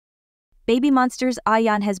Baby Monster's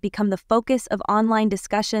Ahyeon has become the focus of online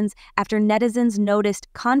discussions after netizens noticed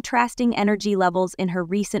contrasting energy levels in her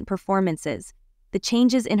recent performances. The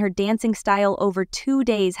changes in her dancing style over 2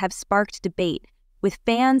 days have sparked debate, with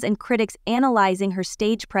fans and critics analyzing her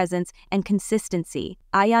stage presence and consistency.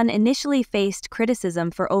 Ahyeon initially faced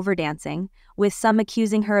criticism for overdancing, with some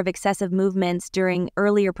accusing her of excessive movements during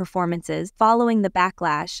earlier performances. Following the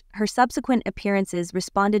backlash, her subsequent appearances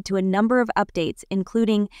responded to a number of updates,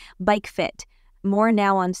 including Bike Fit, more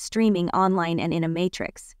now on streaming online and in a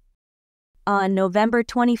matrix. On November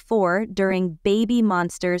 24, during Baby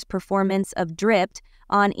Monster's performance of Dripped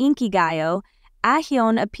on Inkigayo,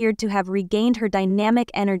 Ahyeon appeared to have regained her dynamic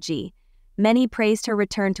energy. Many praised her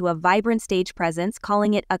return to a vibrant stage presence,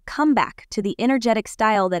 calling it a comeback to the energetic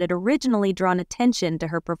style that had originally drawn attention to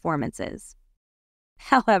her performances.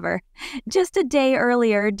 However, just a day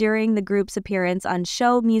earlier during the group's appearance on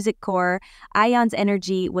Show Music Core, Ahyeon's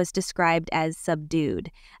energy was described as subdued.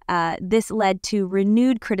 This led to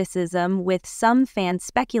renewed criticism, with some fans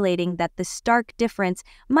speculating that the stark difference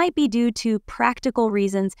might be due to practical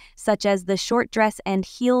reasons such as the short dress and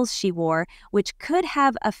heels she wore, which could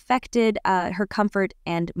have affected her comfort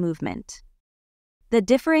and movement. The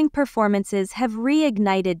differing performances have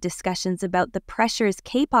reignited discussions about the pressures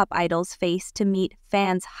K-pop idols face to meet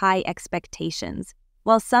fans' high expectations.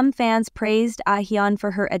 While some fans praised Ahyeon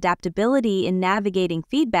for her adaptability in navigating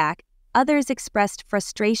feedback, others expressed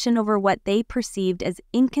frustration over what they perceived as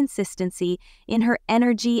inconsistency in her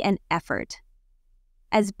energy and effort.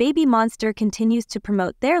 As Baby Monster continues to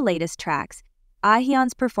promote their latest tracks,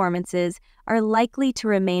 Ahyeon's performances are likely to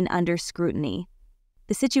remain under scrutiny.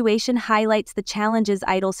 The situation highlights the challenges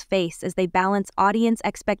idols face as they balance audience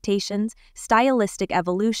expectations, stylistic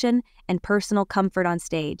evolution, and personal comfort on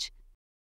stage.